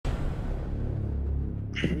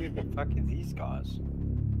Who the fuck are these guys?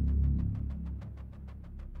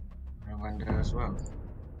 I wonder as well.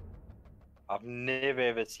 I've never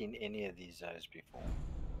ever seen any of these guys before.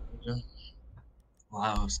 Yeah.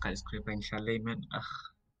 Wow, skyscraper in Chalet, man. Ugh.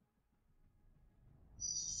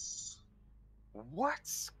 What?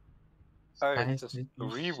 Oh, it's just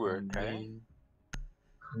Skyscraper rework, eh? Chalet.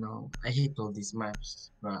 No, I hate all these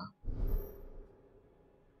maps, bruh.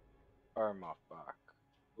 Oh my fuck.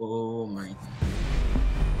 Oh my.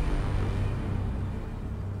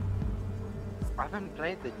 I haven't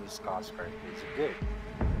played the new skyscraper. Is it good?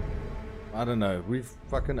 I don't know. We've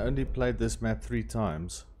fucking only played this map 3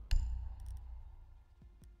 times.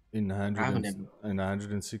 In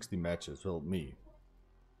 160 matches. Well, me.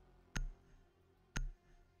 I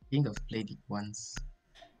think I've played it once.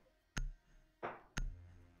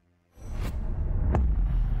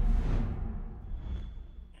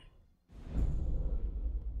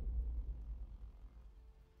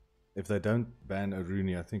 If they don't ban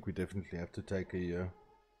Aruni, I think we definitely have to take a year.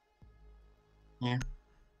 Yeah.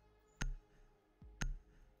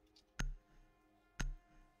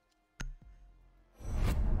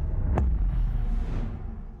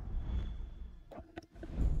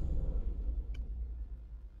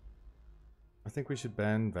 I think we should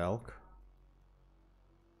ban Valk.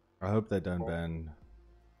 I hope they don't ban.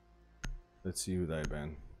 Let's see who they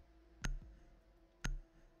ban.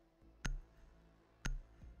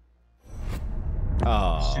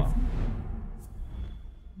 Ah.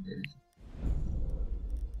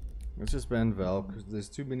 Let's just ban Valk because there's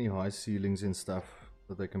too many high ceilings and stuff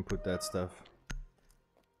that they can put that stuff.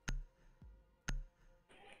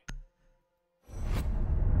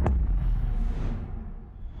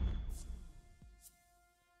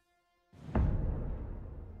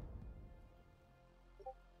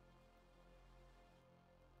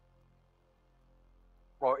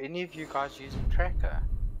 Well, any of you guys using tracker?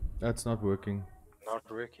 That's not working. Not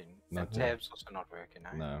working. Not The tab's also not working,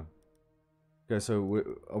 eh? No. Okay, so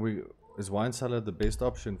is wine cellar the best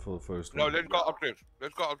option for the first No, one? let's go upstairs.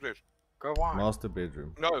 Let's go upstairs. Go on. Master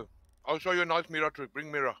bedroom. No, I'll show you a nice mirror trick.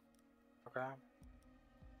 Bring mirror. Okay.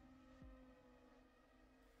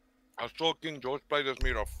 I saw King George play this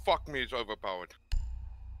mirror. Fuck me, it's overpowered.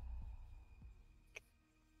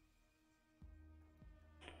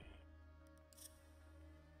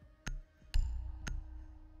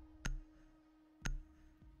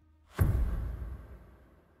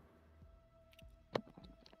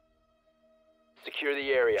 Secure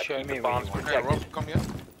the area. Show Keep me the where bombs you want. Okay, protected. Rob, come here.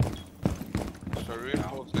 So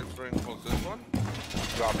reinforce this one.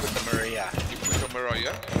 So I'll put the mirror here. You put your mirror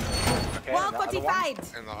here, Okay, Wall and the other one?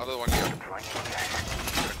 fortified. and the other one here.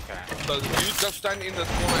 Okay. So you just stand in the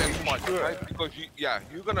corner and fight, Sure. right? Because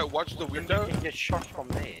you're gonna watch the window. You can get shot from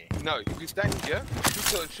there. No, if you stand here,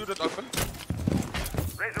 shoot it open.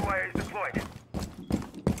 Razor wire is deployed.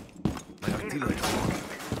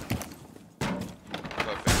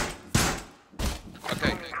 Perfect.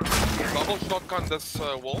 Okay, double shotgun this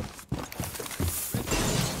wall.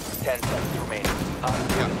 10 seconds remaining.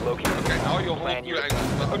 Hostiles located. Okay, now you hold Plan your your angles.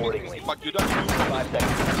 The only accordingly. thing, but you don't shoot from 5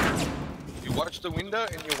 seconds. You watch the window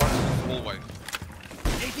and you watch the hallway.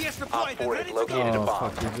 Op 4 has located Oh, a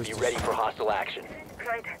bomb. fuck, you Be just- ready for hostile action.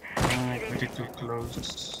 Right. I put it too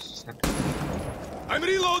close. I'm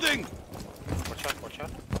reloading! Watch out, watch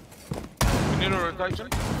out. You need a rotation?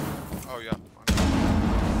 Oh yeah.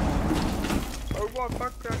 Oh my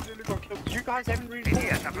fuck, I nearly got killed. You guys haven't really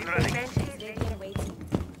Yes, up and running.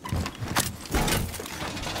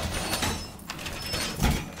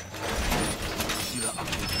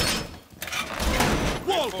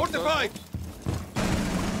 Wall, fortified!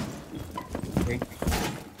 Okay.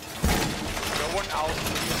 No one else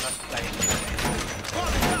is on that plane.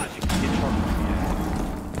 You can get shot from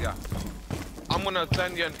here. Yeah. I'm gonna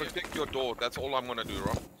stand here and protect your door. That's all I'm gonna do,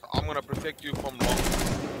 Rob. I'm gonna protect you from long.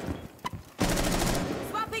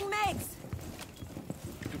 Swapping mags.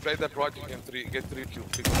 If you play that right, you can get 3 kills.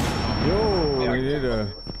 Yo, we need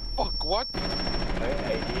a. Fuck, what? No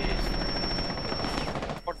ADs.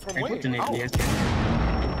 What from I where? put an How? ADS.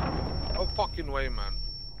 No fucking way, man.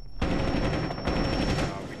 We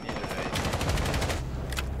need an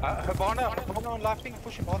AD. Havana on laughing,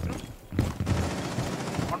 pushing bathroom.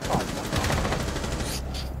 On top.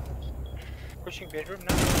 Pushing bedroom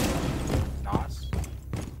now. Nice.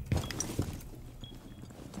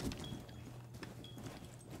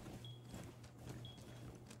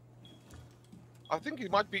 I think he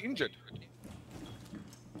might be injured.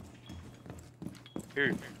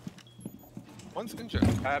 Who? One's injured.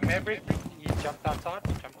 Maverick, he jumped outside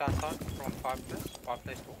from 5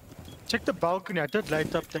 place door. Check the balcony. I did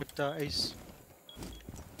light up that Ace.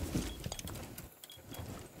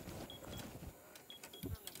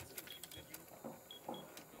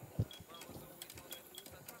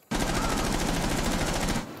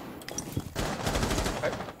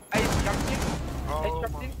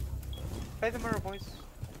 Play the mirror, boys.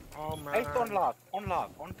 Oh man. 8 on live,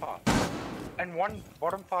 on fire. And 1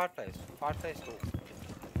 bottom fireplace. Fireplace door.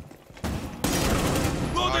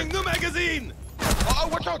 Loading new magazine! Oh,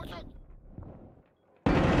 watch out!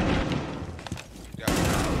 Yeah.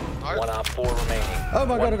 Nice. 1 op 4 remaining. Oh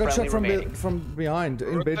my god, I got One shot friendly from behind,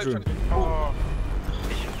 in bedroom. Oh,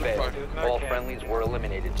 Mission failed. All friendlies were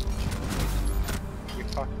eliminated. We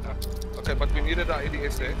fucked up. okay, but we needed our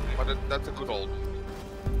ADS there, but that's a good hold.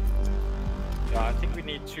 Yeah, I think we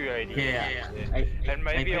need 2 ADs. And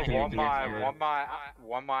maybe a 1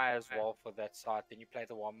 my as well for that side. Then you play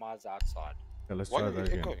the 1 miles outside. Yeah, let's Why try are you that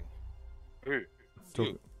again. echoing? Who?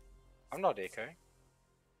 Talk- I'm not echoing.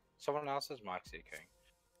 Someone else's mic's echoing.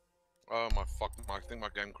 Oh my fuck, I think my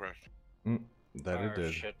game crashed. That Oh it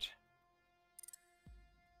did. shit.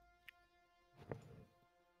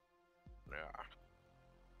 Yeah.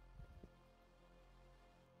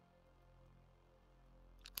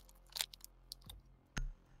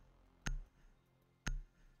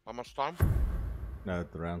 How much time? No,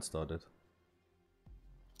 the round started.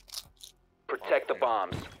 Protect the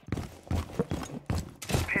bombs.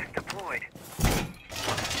 Piss deployed.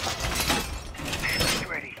 Piss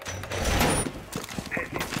ready. Piss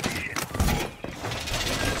in position.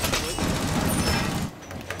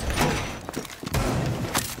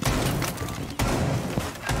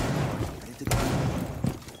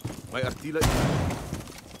 My artillery.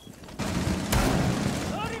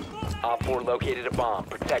 Op 4 located a bomb.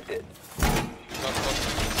 Protect it.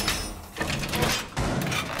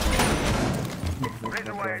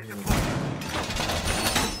 Razor wire is deployed.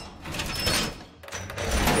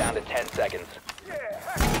 Down to 10 seconds. Yeah,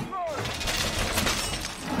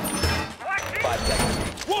 5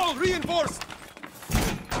 seconds. Wall reinforced!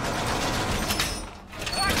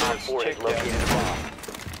 Op 4 has located a bomb.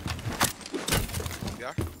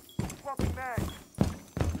 Yeah? Fucking man.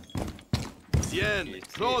 Cien,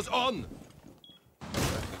 close on!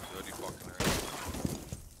 Dirty fucking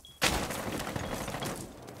ass.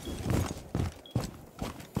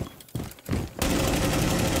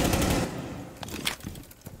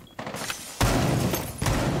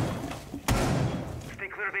 Stay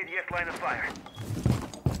clear of ADS line of fire.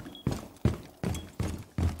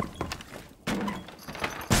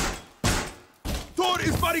 Door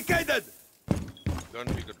is barricaded!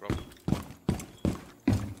 Don't be good, bro.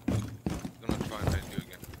 Gonna try and hide you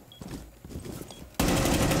again.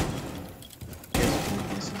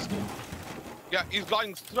 Yeah, he's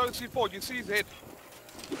lying slow C4, you see his head.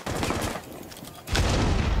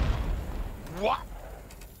 What?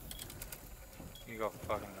 You got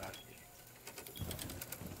fucking lucky.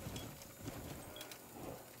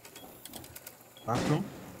 Bathroom?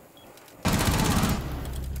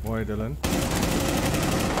 Why, Dylan?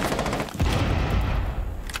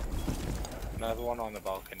 Another one on the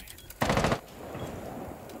balcony.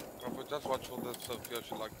 Robert, just watch all the stuff here,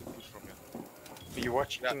 she like to push from here. Are you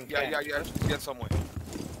watching? Yeah, she's here somewhere.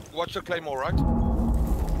 Watch the claymore, right?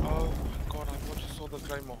 Oh my god, I just saw the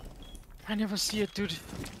claymore. I never see it, dude.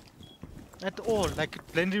 At all. Like it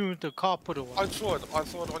blended with the carpet or I what. saw it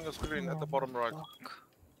on your screen at the bottom right. Fuck.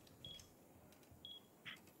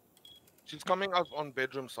 She's coming out on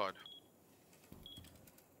bedroom side.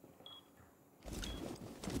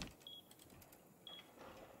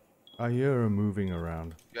 I hear her moving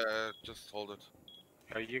around. Yeah, just hold it.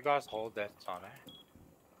 Oh, you guys hold that time,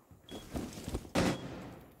 eh?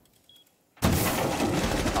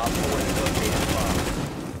 Op 4 has located a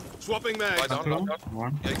bomb. Swapping Lie mag. down, lie down.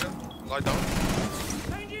 One. Yeah, you can. Lie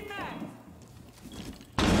down.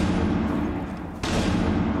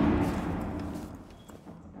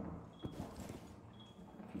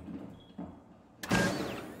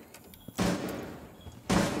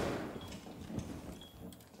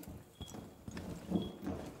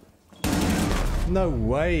 No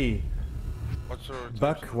way! What's her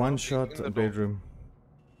Buck, attention? one In shot, the door. bedroom.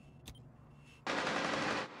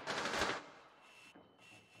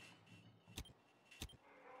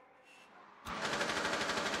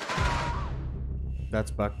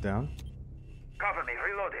 That's Buck down. Cover me,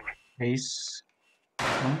 reloading. Ace.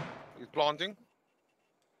 One. He's planting.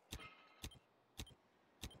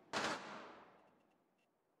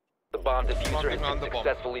 The bomb diffuser has Planting on been the bomb.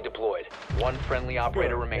 successfully deployed. One friendly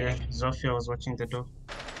operator Yeah, remaining. Zofia was watching the door.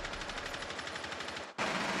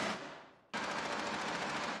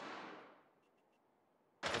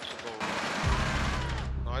 Watch the door.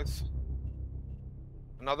 Nice.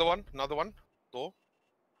 Another one. Door.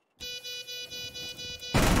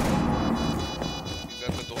 He's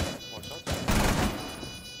at the door. Watch out.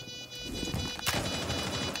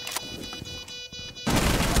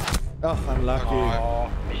 Oh, unlucky.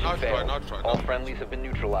 Mission Nice try, failed. nice try, All nice friendlies have been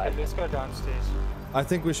neutralized. Let's go downstairs. I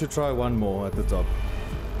think we should try one more at the top.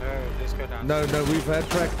 No, let's go downstairs. No, we've had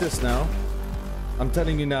practice now. I'm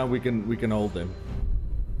telling you now, we can hold them.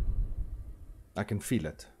 I can feel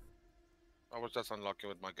it. I was just unlucky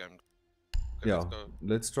with my game. Okay, Yeah, let's go.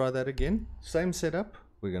 let's try that again. Same setup.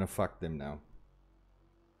 We're gonna fuck them now.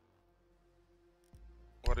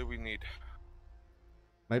 What do we need?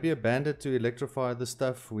 Maybe a bandit to electrify the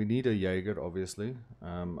stuff. We need a Jaeger, obviously.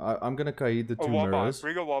 I'm gonna kaid the A two Wamba. mirrors.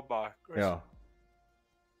 Bring a Wamba. Chris. Yeah.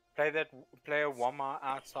 Play a Wamba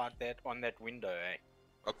outside that on that window, eh?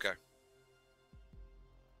 Okay.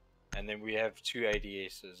 And then we have 2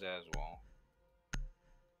 ADSs as well.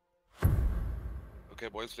 Okay,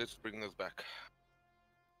 boys, let's bring this back.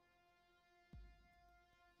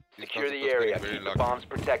 These Secure guys are the just area. being very Keep the lucky. bombs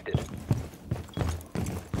protected.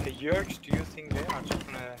 The Yerks, do you think there? I just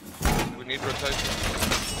wanna. We need rotation.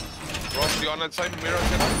 Ross, you on that same mirror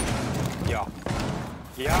setup? Yeah.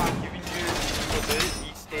 Yeah, I'm giving you for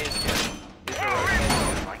these stairs here. There's a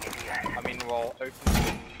rotation. I mean, well, open.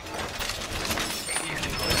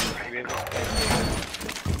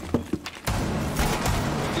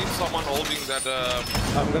 Need someone holding that.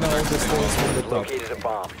 I'm gonna hold the stairs from the top. Located a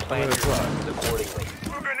bomb. Plan your moves accordingly.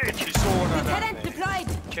 You saw what I done Lieutenant there. deployed.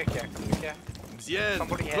 Check here, okay? Bien.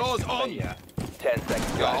 Somebody has Close to play on. here. 10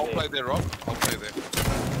 seconds. Yeah, I'll left. play there, Rob. I'll play there.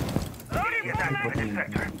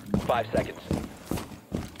 5 seconds.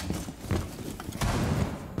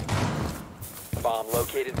 Bomb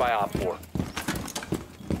located by Op 4.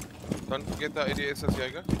 Don't forget the ADSs,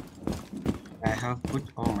 Jaeger. I have put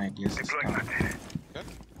all my ideas down. Okay.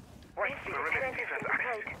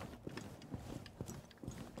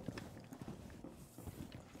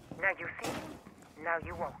 Now you see, now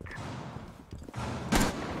you won't.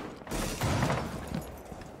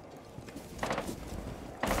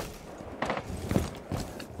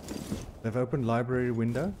 They've opened library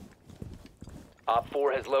window. Op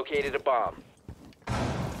 4 has located a bomb.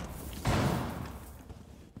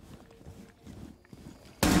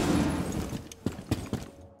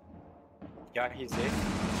 Yeah, he's there.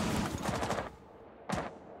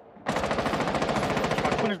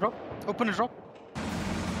 Open his drop. Open his drop.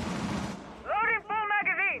 Loading full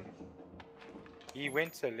magazine! He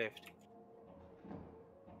went to left.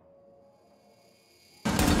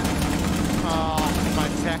 Ah, my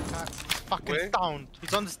attack. Fucking Where? down.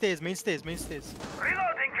 He's on the stairs, main stairs, main stairs.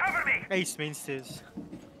 Reloading, cover me! Ace, main stairs.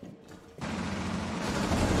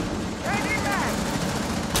 Changing back!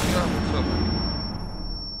 Yeah, so.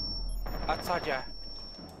 Outside, yeah.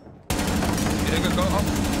 Jaeger, go up.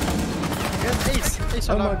 Yes, Ace. Ace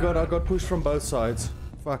Oh on my low. god, I got pushed from both sides.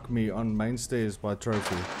 Fuck me, on main stairs by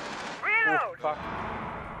trophy. Reload! Fuck.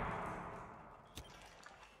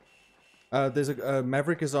 There's a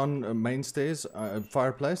Maverick is on main stairs,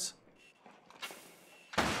 fireplace.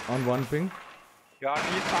 On one ping. Yeah,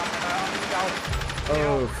 I need help.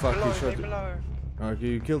 Oh fuck, Below, you shot they're it. below. Okay,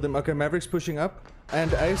 you killed him. Okay, Maverick's pushing up.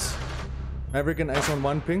 And Ace. Maverick and Ace on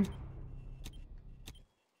one ping.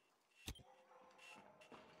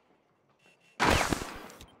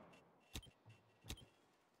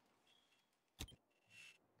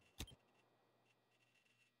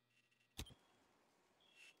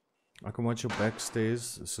 I can watch your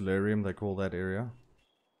backstairs, solarium, they call that area.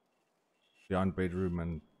 Behind bedroom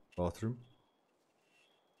and bathroom.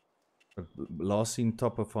 But last seen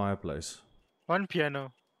top of fireplace. One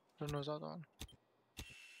piano. Don't know what's the other one.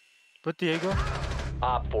 Put the Diego.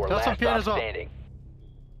 Op 4 Tell some last piano stop as well. standing.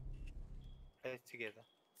 Play it together.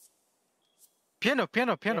 Piano.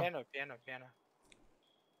 Piano. Play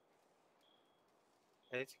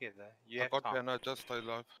it together. You I have got time. piano, just stay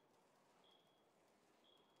alive.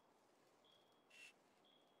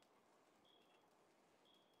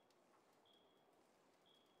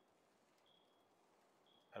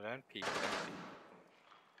 I don't peek.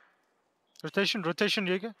 Rotation,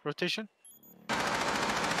 Diego. Rotation. Cover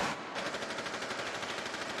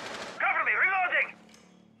me, reloading!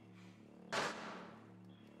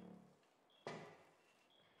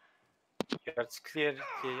 Yeah, it's clear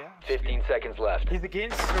here, yeah? 15 seconds left. He's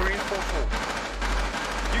against Serene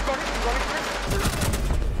 4-4. You got it, Chris?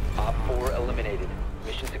 Op 4 eliminated.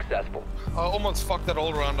 Mission successful. I almost fucked that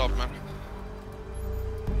all round up, man.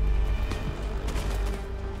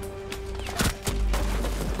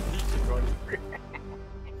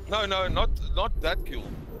 No, not that kill.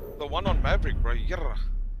 The one on Maverick, bro. Yeah.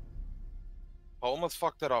 I almost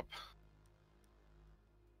fucked that up.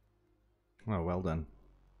 Oh, well done.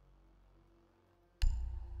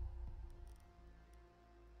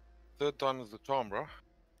 Third time is the charm, bro.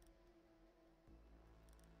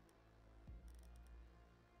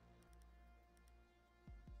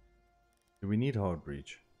 Do we need hard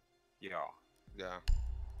breach? Yeah. Yeah.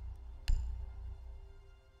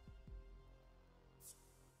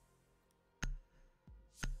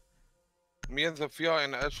 Me and Sophia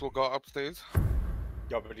and Ash will go upstairs.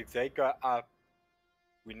 Yeah, but if they go up,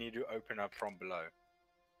 we need to open up from below.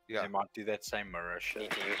 Yeah. They might do that same mirror shit.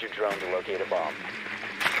 Need to use your drone to locate a bomb.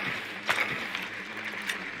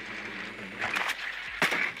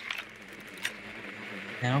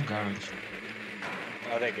 No garage.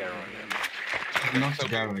 Oh, they get around Not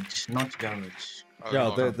garage. Not garage. Oh,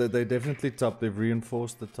 Yeah, no, they definitely top. They've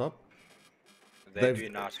reinforced the top. They do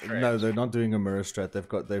nice traps. No, they're not doing a mirror strat.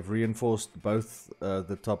 They've reinforced both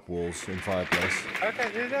the top walls in fireplace. Okay,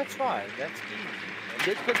 then that's fine. That's easy.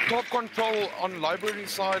 Get the top control on library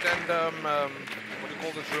side and what do you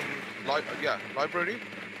call this room? Yeah, library.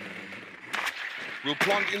 We'll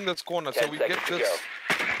plant in this corner so 10 we get seconds to this.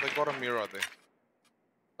 They got a mirror there.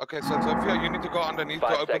 Okay, so Sophia, you need to go underneath 5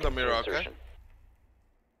 to open the seconds to mirror, okay? insertion.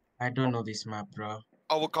 I don't know this map, bro.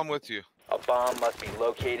 I will come with you. A bomb must be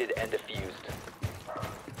located and defused.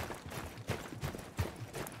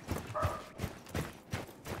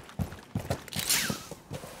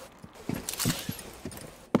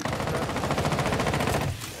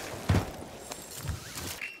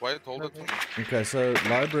 Wait, hold it. Okay, so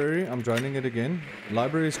library, I'm joining it again.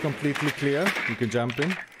 Library is completely clear. You can jump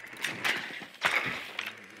in.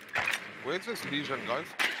 Where's this Legion, guys?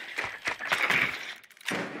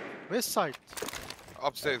 West side.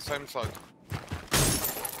 Upstairs, same side.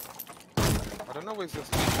 I don't know where's this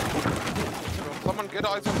Legion. Someone get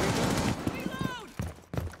eyes on Legion.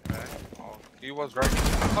 Okay. Oh, He was right.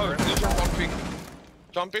 Oh, Legion jumping.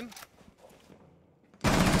 Jump in.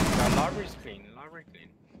 the library's clean. Library clean.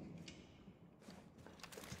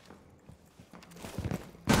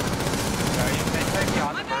 So if they take me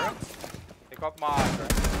on the mirror, they got my eyes,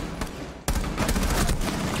 right?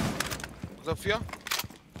 Sophia,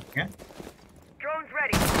 Yeah? Drone's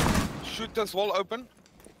ready. shoot this wall open.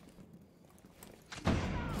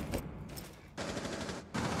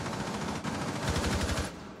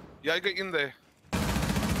 Yeah, get in there.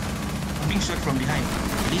 I'm being shot from behind.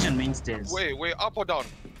 Legion main stairs. Wait, up or down?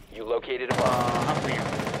 You located a bomb. Halfway up.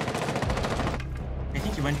 I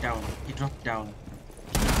think he went down. He dropped down.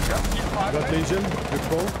 Got Legion. Good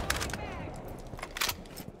call.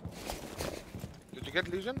 Did you get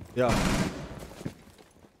Legion? Yeah.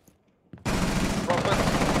 Drop it.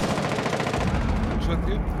 Shoot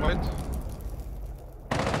you. Wait.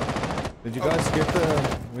 Did you guys get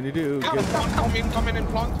the? We need to Yeah, get. plant, come in and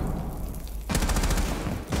plant.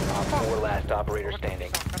 Op 4 last operator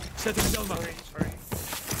standing. Sorry.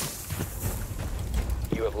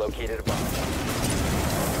 You have located a bomb.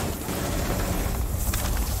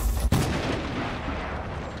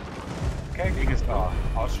 Okay, biggest I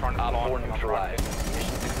was trying to Op 4 plant. neutralized.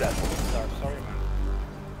 Mission successful. Sorry, man.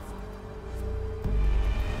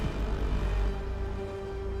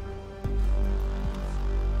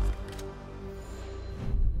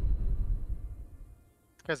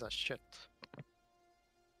 These guys are shit.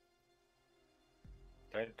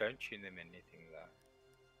 Don't tune them anything though.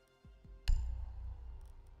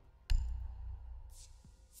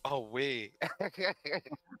 Oh, wait.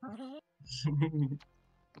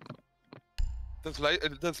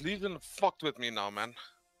 This Legion fucked with me now, man.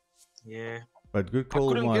 Yeah. But good I call,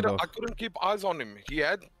 couldn't Wydog. I couldn't keep eyes on him. He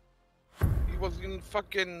was in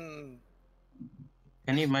fucking.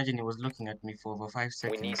 Can you imagine he was looking at me for over 5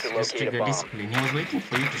 seconds? need to Just locate a trigger bomb. discipline. He was waiting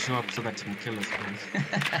for you to show up so that he can kill us,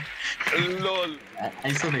 guys. Lol.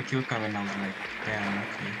 I saw the kill come and I was like, damn,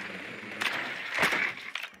 okay.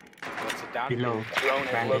 What's it down? Below. Drone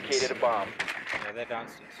has Bandits. located a bomb. Yeah, they're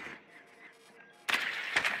downstairs.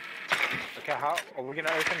 Okay, how are we gonna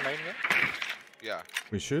open main wall? Yeah.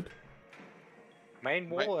 We should. Main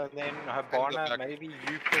wall, Main- and then back. Habana, maybe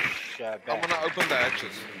you push I'm back. gonna open the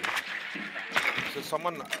hatches. So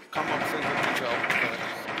someone come upstairs and me to open the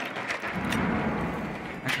hatches.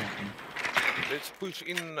 Okay, okay. Let's push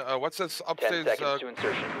in. What's this 10 upstairs seconds to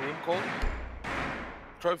insertion. room called?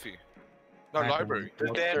 Trophy. No, library.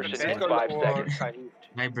 Did they have Insertion in bandit 5 or seconds. Shahid?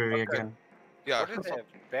 Library Okay. again. Yeah. What did they have?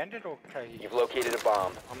 Bandit or Shahid? You've located a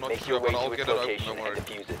bomb. I'm not Make sure, your way but I'll to its get it open, location don't and worry.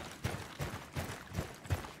 defuse it.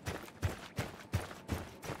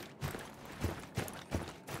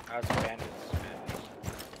 How's bandits?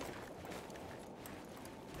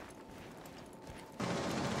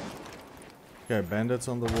 Okay, bandits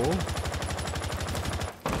on the wall.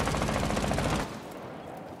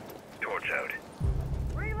 Torch out.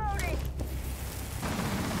 Reloading.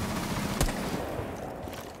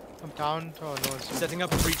 I'm down. Oh no, it's Setting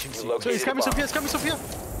up a breaching You seat. So located he's a coming, bomb. Sophia, he's coming, Sophia!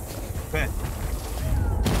 Where?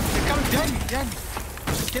 He's coming, Dan!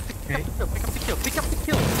 Get the pick up the kill. Pick up the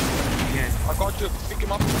kill. Yeah. I got you. Pick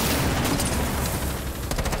him up. Pick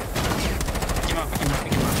him up.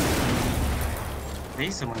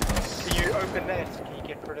 There's someone else. Can you open that? Can you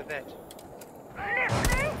get rid of that?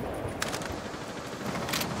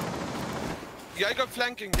 Jaeger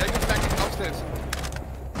flanking upstairs.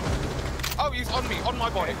 Oh, he's on me, on my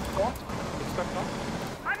body. I'm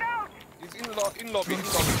out! He's in lobby.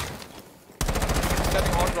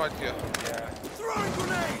 Standing hard right here. Yeah. Throwing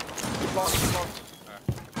grenade! Plant.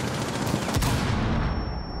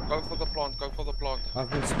 Go for the plant. I've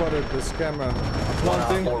been spotted. This camera. I'm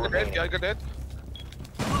planting. Jaeger dead.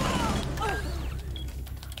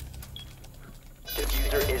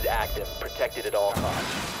 Diffuser is active, protected at all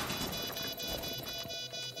costs.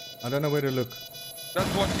 I don't know where to look.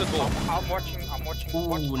 Just watch the door. I'm watching.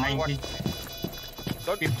 Ooh, 90.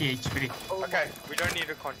 Don't 50 HP. Okay, we don't need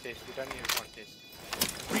a contest.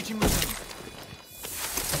 Reaching my zone.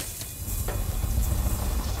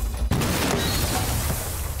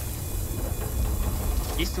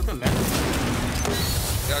 He's to the left.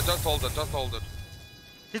 Yeah, just hold it.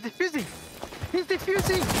 He's defusing.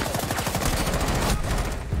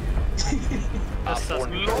 Op 4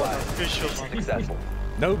 neutralized. Official. Successful.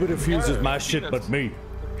 Nobody defuses my shit but me.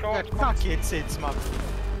 Fuck it's my.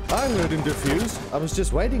 I heard him defuse. I was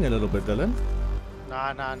just waiting a little bit, Dylan.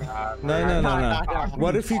 Nah. No.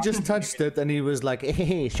 What if he just touched it and he was like,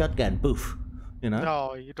 hey, shotgun, boof. You know?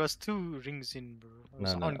 No, it was 2 rings in, bro. I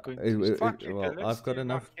was No. ongoing. Well, I've got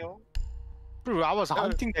enough. Bro, I was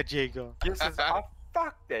hunting that Jaeger. Yes,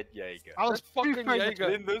 fuck that Jaeger. I was fucking fucking Jaeger.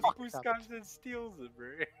 Then this Fuck boost that. comes and steals it,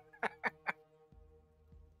 bro.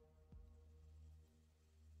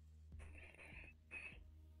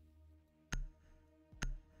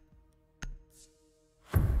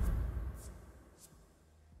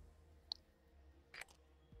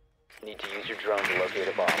 Need to use your drone to locate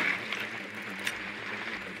a bomb.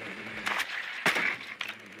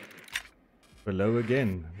 Below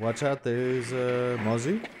again. Watch out, there's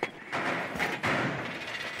Mozzie.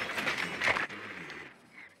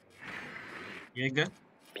 Jaeger.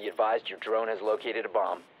 Be advised your drone has located a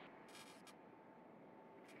bomb.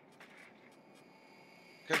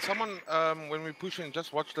 Can someone, when we push in,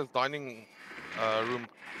 just watch this dining room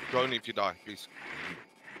drone if you die, please.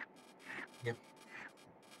 Yep.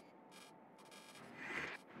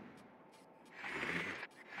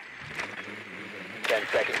 Ten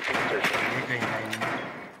seconds to insertion. Jaeger in line.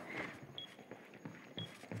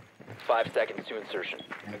 5 seconds to insertion.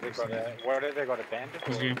 Have they got a bandit?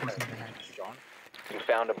 He's or- reinforcing behind. John? You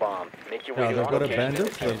found a bomb. Make your way Yeah, to they've the got a location.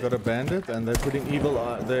 bandit. They've got a bandit, and they're putting evil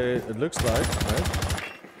eye there. It looks like,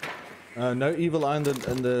 right? No evil eye in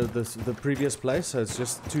the previous place. So it's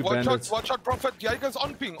just 2 bandits. Watch out, Prophet. Jaeger's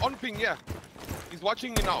on ping, yeah. He's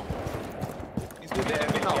watching me now. He's with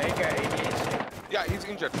me now. Jaeger, he is. Yeah, he's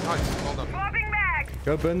injured. Nice, well done. Swapping bags!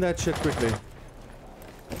 Go burn that shit quickly.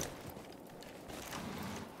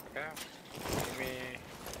 Okay. Give me.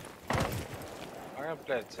 I'm gonna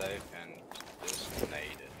play it safe and just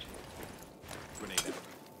grenade it.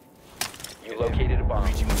 You located a bomb. Are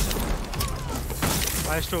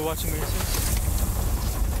you still watching me?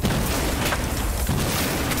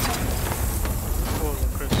 Oh,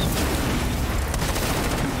 Chris.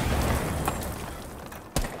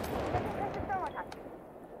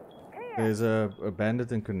 There's a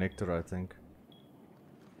bandit and connector, I think.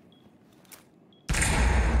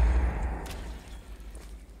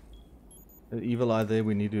 Evil eye there.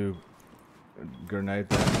 We need to grenade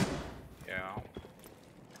that. Yeah.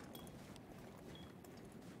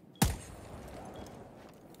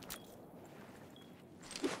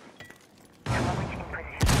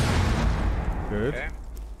 Good. Okay.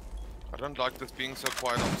 I don't like this being so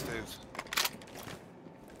quiet upstairs.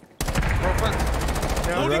 Prophet,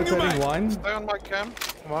 Rotating wine. stay on my cam.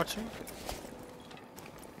 I'm watching.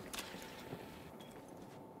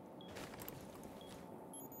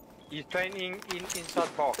 He's playing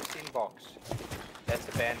inside box, in box. That's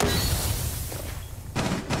the bandit.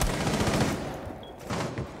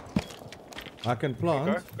 I can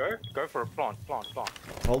plant. Go for a plant.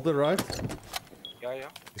 Hold the right. Yeah.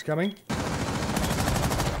 He's coming.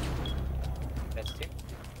 That's it.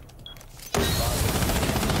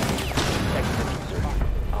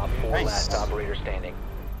 Op 4 last operator standing.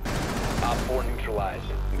 Op 4 neutralized.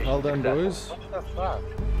 Mission Well done, successful. boys. What the fuck?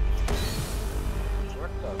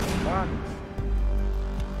 What the fuck?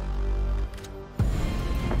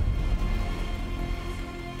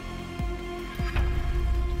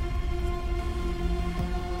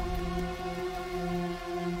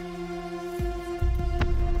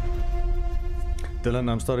 Dylan,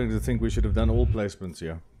 I'm starting to think we should have done all placements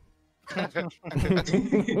here.